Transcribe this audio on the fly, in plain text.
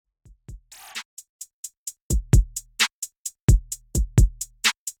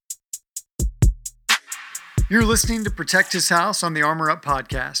You're listening to Protect His House on the Armor Up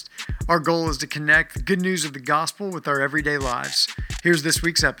podcast. Our goal is to connect the good news of the gospel with our everyday lives. Here's this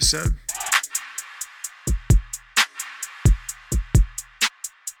week's episode.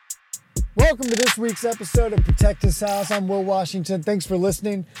 Welcome to this week's episode of Protect His House. I'm Will Washington. Thanks for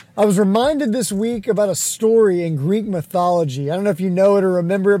listening. I was reminded this week about a story in Greek mythology. I don't know if you know it or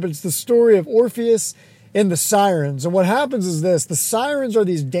remember it, but it's the story of Orpheus and the Sirens. And what happens is this: the Sirens are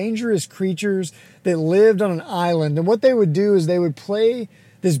these dangerous creatures that lived on an island. And what they would do is they would play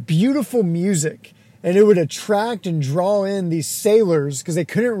this beautiful music, and it would attract and draw in these sailors because they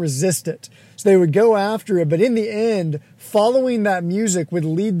couldn't resist it. So they would go after it. But in the end, following that music would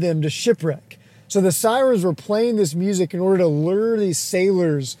lead them to shipwreck. So the Sirens were playing this music in order to lure these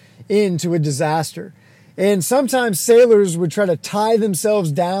sailors into a disaster. And sometimes sailors would try to tie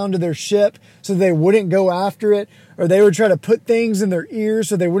themselves down to their ship so they wouldn't go after it, or they would try to put things in their ears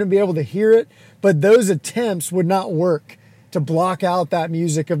so they wouldn't be able to hear it. But those attempts would not work to block out that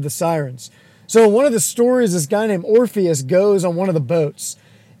music of the Sirens. So in one of the stories, this guy named Orpheus goes on one of the boats.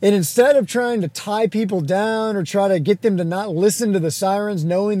 And instead of trying to tie people down or try to get them to not listen to the Sirens,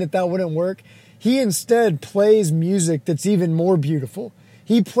 knowing that that wouldn't work, he instead plays music that's even more beautiful.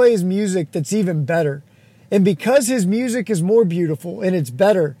 He plays music that's even better. And because his music is more beautiful and it's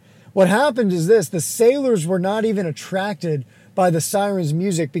better, what happened is this: the sailors were not even attracted by the Sirens'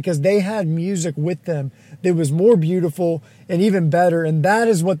 music because they had music with them that was more beautiful and even better. And that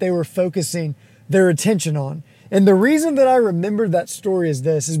is what they were focusing their attention on. And the reason that I remembered that story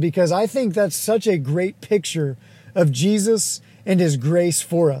is because I think that's such a great picture of Jesus and his grace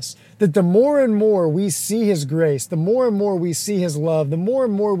for us. That the more and more we see his grace, the more and more we see his love, the more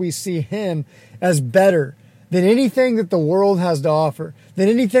and more we see him as better than anything that the world has to offer, than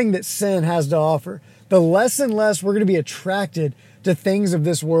anything that sin has to offer, the less and less we're going to be attracted to things of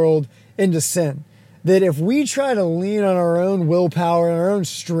this world and to sin. That if we try to lean on our own willpower and our own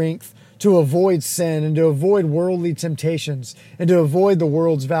strength to avoid sin and to avoid worldly temptations and to avoid the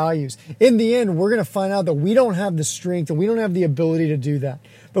world's values, in the end, we're going to find out that we don't have the strength and we don't have the ability to do that.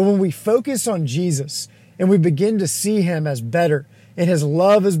 But when we focus on Jesus and we begin to see him as better and his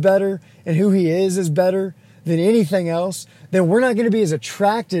love is better and who he is better than anything else, then we're not going to be as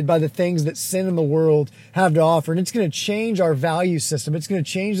attracted by the things that sin in the world have to offer. And it's going to change our value system. It's going to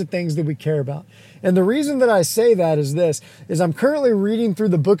change the things that we care about. And the reason that I say that is I'm currently reading through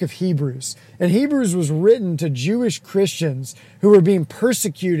the book of Hebrews. And Hebrews was written to Jewish Christians who were being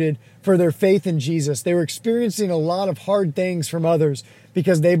persecuted for their faith in Jesus. They were experiencing a lot of hard things from others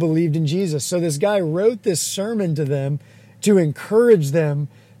because they believed in Jesus. So this guy wrote this sermon to them to encourage them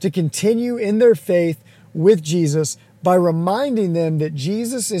to continue in their faith with Jesus by reminding them that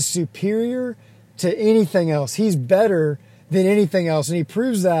Jesus is superior to anything else. He's better than anything else. And he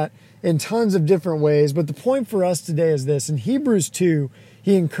proves that in tons of different ways. But the point for us today is this: in Hebrews 2,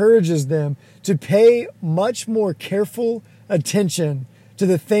 he encourages them to pay much more careful attention to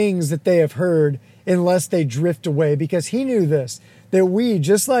the things that they have heard unless they drift away. Because he knew this, that we,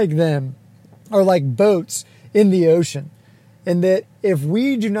 just like them, are like boats in the ocean. And that if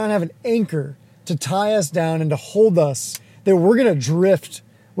we do not have an anchor to tie us down and to hold us, that we're going to drift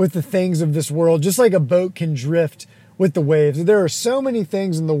with the things of this world, just like a boat can drift with the waves. There are so many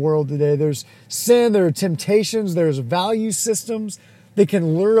things in the world today. There's sin, there are temptations, there's value systems that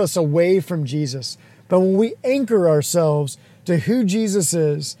can lure us away from Jesus. But when we anchor ourselves to who Jesus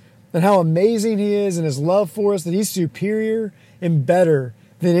is and how amazing he is and his love for us, that he's superior and better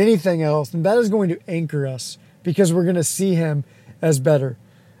than anything else, then that is going to anchor us because we're going to see him as better.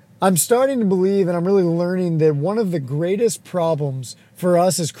 I'm starting to believe, and I'm really learning, that one of the greatest problems for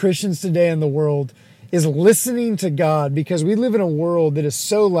us as Christians today in the world is listening to God, because we live in a world that is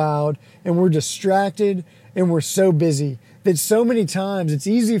so loud and we're distracted and we're so busy that so many times it's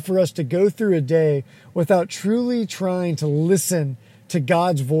easy for us to go through a day without truly trying to listen to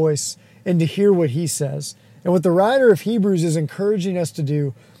God's voice and to hear what he says. And what the writer of Hebrews is encouraging us to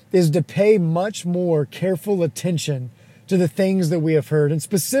do is to pay much more careful attention to the things that we have heard. And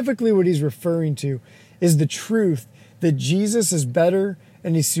specifically what he's referring to is the truth that Jesus is better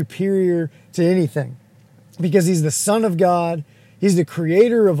and he's superior to anything. Because he's the Son of God, he's the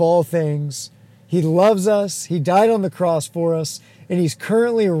creator of all things, he loves us, he died on the cross for us, and he's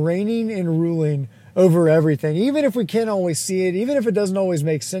currently reigning and ruling over everything. Even if we can't always see it, even if it doesn't always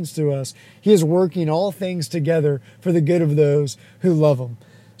make sense to us, he is working all things together for the good of those who love him.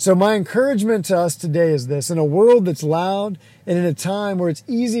 So my encouragement to us today is this: in a world that's loud and in a time where it's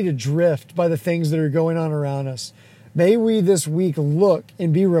easy to drift by the things that are going on around us, may we this week look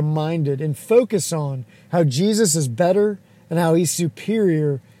and be reminded and focus on how Jesus is better and how he's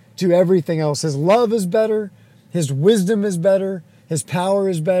superior to everything else. His love is better, His wisdom is better. His power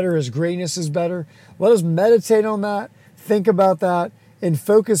is better. His greatness is better. Let us meditate on that, think about that, and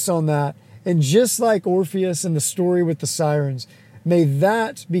focus on that. And just like Orpheus in the story with the sirens, may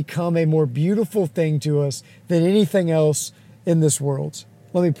that become a more beautiful thing to us than anything else in this world.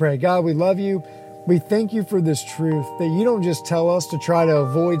 Let me pray. God, we love you. We thank you for this truth that you don't just tell us to try to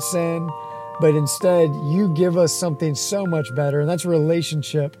avoid sin, but instead you give us something so much better, and that's a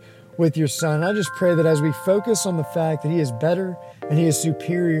relationship with your Son. I just pray that as we focus on the fact that he is better and he is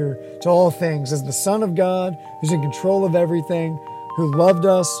superior to all things, as the Son of God who's in control of everything, who loved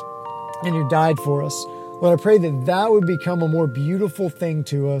us and who died for us, Lord, I pray that that would become a more beautiful thing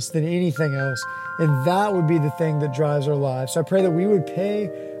to us than anything else, and that would be the thing that drives our lives. So I pray that we would pay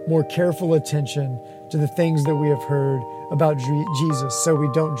more careful attention to the things that we have heard about Jesus so we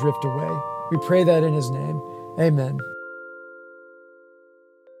don't drift away. We pray that in his name. Amen.